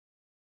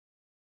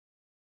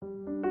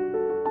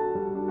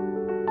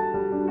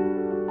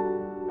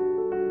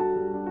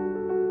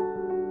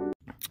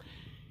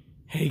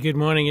Hey, good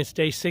morning. It's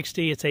day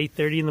 60. It's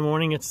 8:30 in the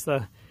morning. It's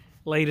the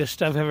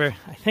latest I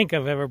think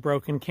I've ever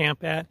broken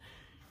camp at.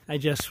 I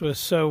just was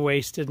so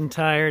wasted and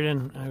tired,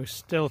 and I was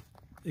still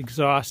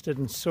exhausted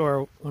and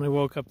sore when I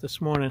woke up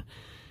this morning.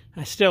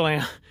 I still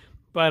am,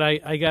 but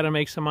I got to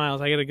make some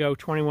miles. I got to go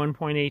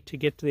 21.8 to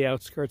get to the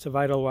outskirts of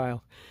Idyllwild.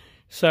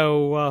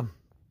 So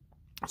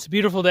it's a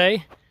beautiful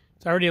day.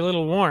 It's already a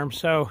little warm,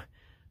 so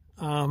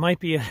might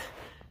be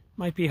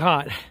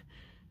hot.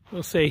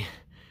 We'll see.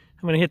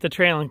 I'm going to hit the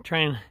trail and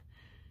try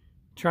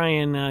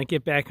and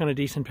get back on a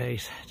decent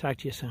pace. Talk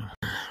to you soon.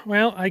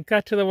 Well, I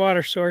got to the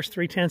water source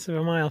 3/10 of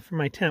a mile from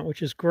my tent,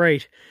 which is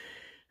great.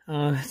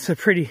 It's a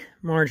pretty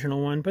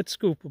marginal one, but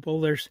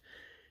scoopable. There's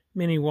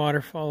mini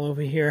waterfall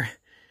over here.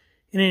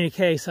 In any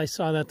case, I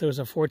saw that there was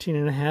a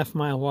 14.5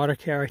 mile water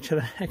carry to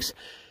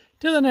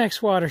the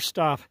next water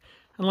stop,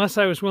 unless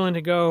I was willing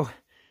to go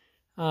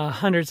a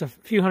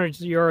few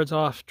hundreds of yards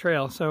off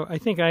trail. So I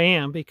think I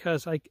am,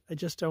 because I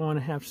just don't want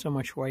to have so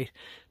much weight.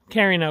 I'm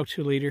carrying out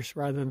 2 liters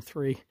rather than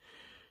 3.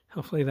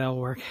 Hopefully that'll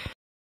work.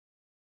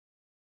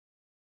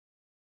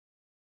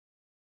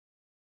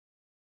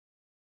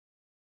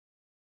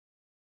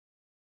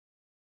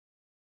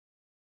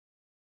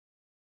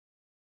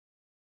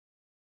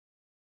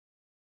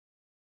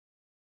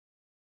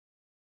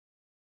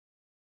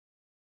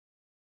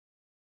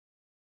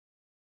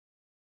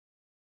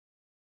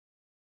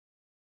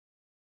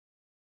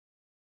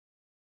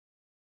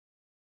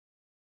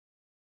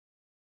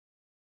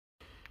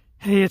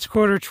 Hey, it's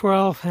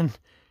 11:45, and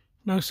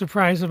no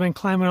surprise, I've been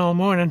climbing all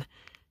morning,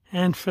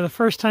 and for the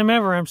first time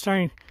ever, I'm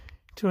starting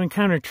to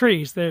encounter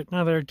trees.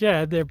 Now they're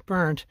dead, they're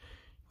burnt,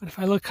 but if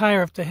I look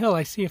higher up the hill,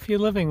 I see a few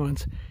living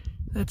ones.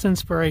 That's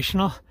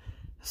inspirational.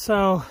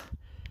 So,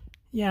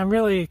 yeah, I'm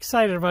really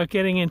excited about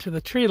getting into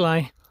the tree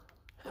line,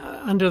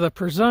 under the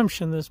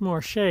presumption there's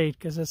more shade,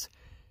 because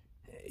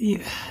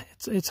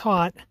it's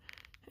hot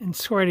and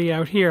sweaty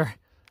out here,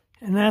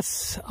 and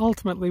that's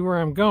ultimately where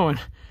I'm going.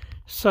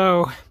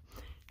 So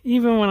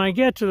even when I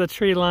get to the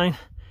tree line,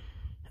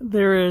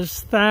 there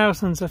is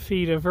thousands of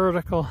feet of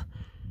vertical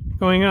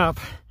going up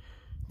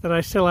that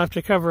I still have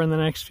to cover in the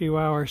next few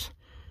hours.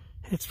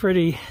 It's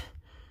pretty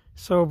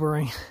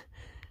sobering,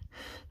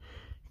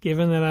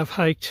 given that I've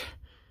hiked,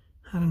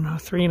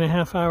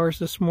 3.5 hours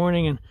this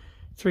morning and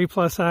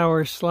 3+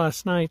 hours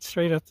last night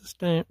straight up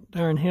the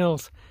darn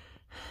hills.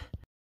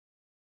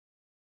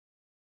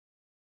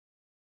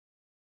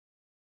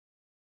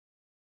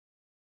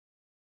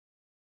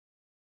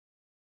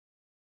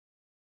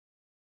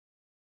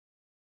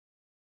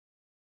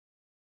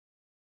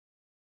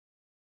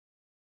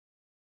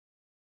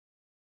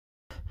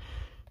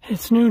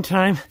 It's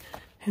noontime,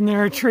 and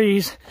there are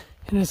trees,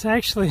 and it's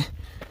actually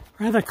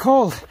rather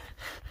cold.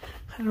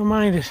 I don't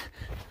mind it.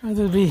 I'd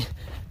rather be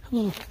a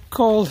little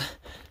cold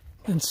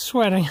than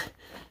sweating.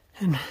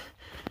 And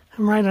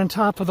I'm right on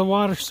top of the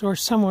water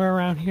source somewhere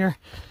around here,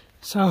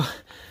 so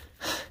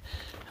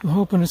I'm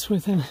hoping it's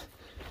within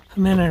a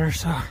minute or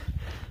so.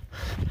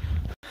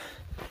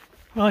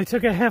 Well, I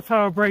took a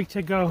half-hour break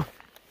to go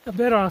a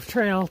bit off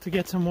trail to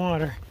get some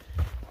water,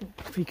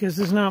 because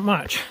there's not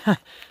much.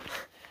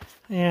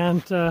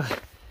 And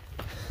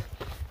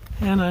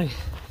I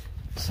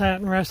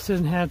sat and rested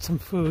and had some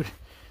food,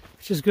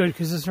 which is good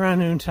because it's around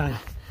noontime.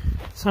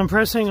 So I'm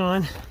pressing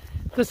on.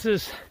 This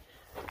is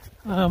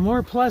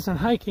more pleasant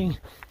hiking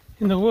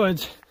in the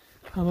woods,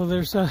 although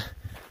there's an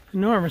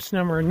enormous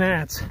number of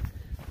gnats,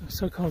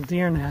 so-called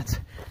deer gnats,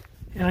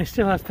 and I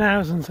still have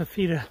thousands of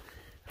feet of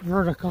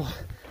vertical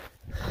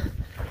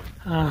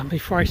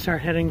before I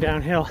start heading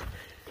downhill.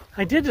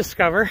 I did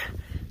discover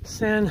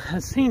San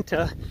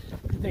Jacinta,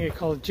 I think I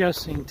call it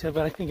Jacinta,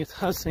 but I think it's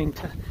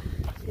Jacinta,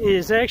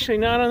 is actually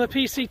not on the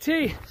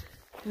PCT,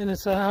 and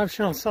it's an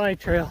optional side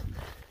trail.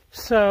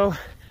 So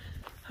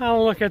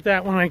I'll look at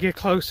that when I get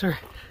closer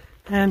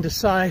and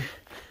decide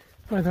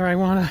whether I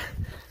want to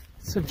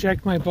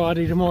subject my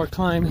body to more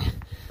climbing.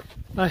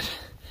 But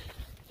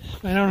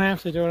if I don't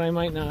have to do it, I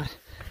might not.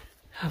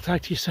 I'll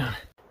talk to you soon.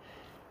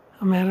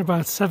 I'm at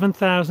about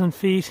 7,000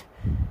 feet.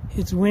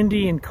 It's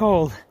windy and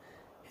cold.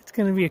 It's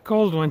going to be a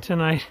cold one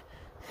tonight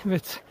if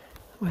it's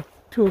like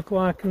 2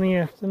 o'clock in the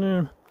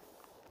afternoon.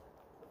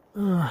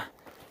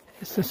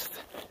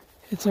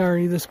 It's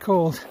already this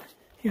cold.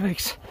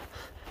 Yikes.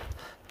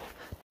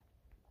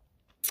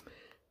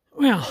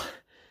 Well,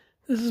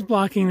 this is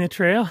blocking the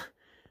trail.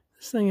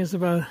 This thing is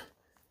about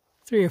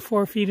 3 or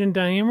 4 feet in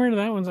diameter.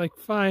 That one's like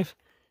 5+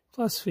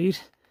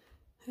 feet.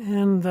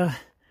 And the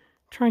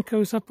trunk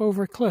goes up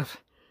over a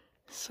cliff.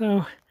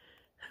 So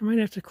I might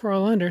have to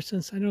crawl under,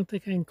 since I don't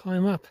think I can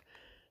climb up.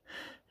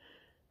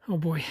 Oh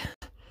boy.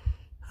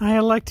 I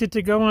elected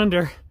to go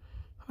under.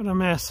 What a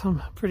mess.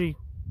 I'm pretty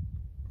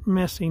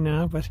messy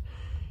now, but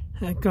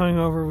going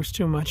over was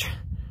too much.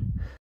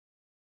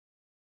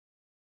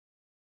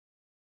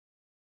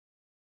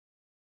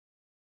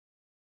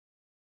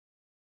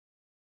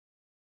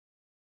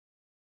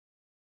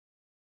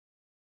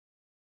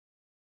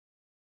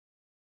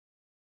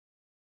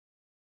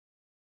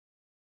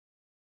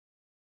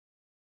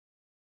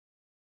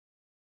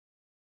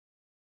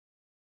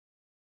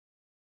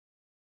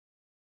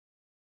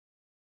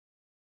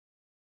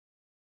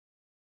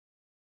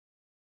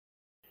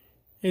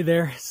 Hey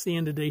there, it's the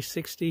end of day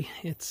 60.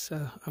 It's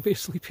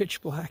obviously pitch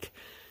black.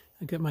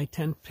 I got my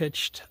tent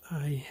pitched.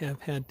 I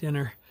have had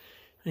dinner.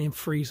 I am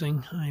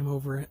freezing.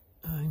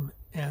 I'm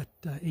at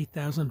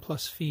 8,000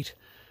 plus feet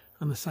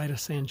on the side of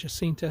San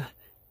Jacinta,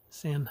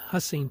 something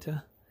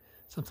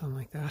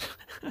like that.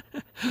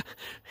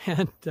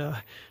 And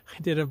I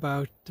did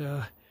about,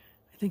 I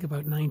think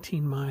about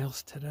 19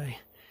 miles today.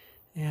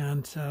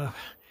 And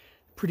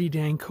pretty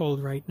dang cold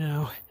right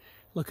now.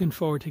 Looking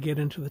forward to get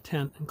into the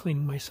tent and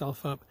cleaning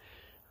myself up.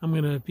 I'm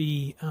going to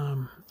be,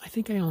 I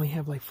think I only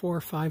have like 4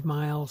 or 5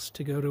 miles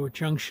to go to a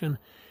junction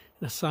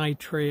and a side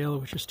trail,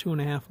 which is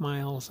 2.5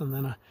 miles, and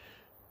then a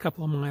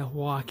couple of mile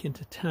walk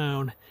into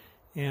town.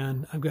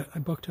 And I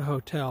booked a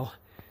hotel,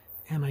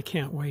 and I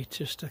can't wait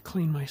just to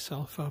clean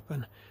myself up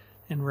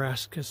and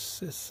rest, because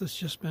this has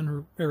just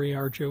been very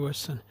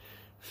arduous and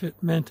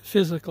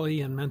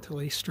physically and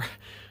mentally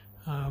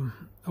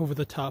over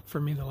the top for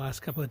me the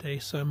last couple of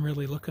days. So I'm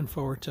really looking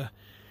forward to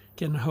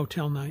getting a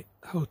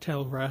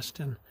hotel rest,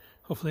 and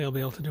hopefully I'll be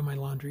able to do my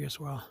laundry as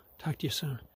well. Talk to you soon.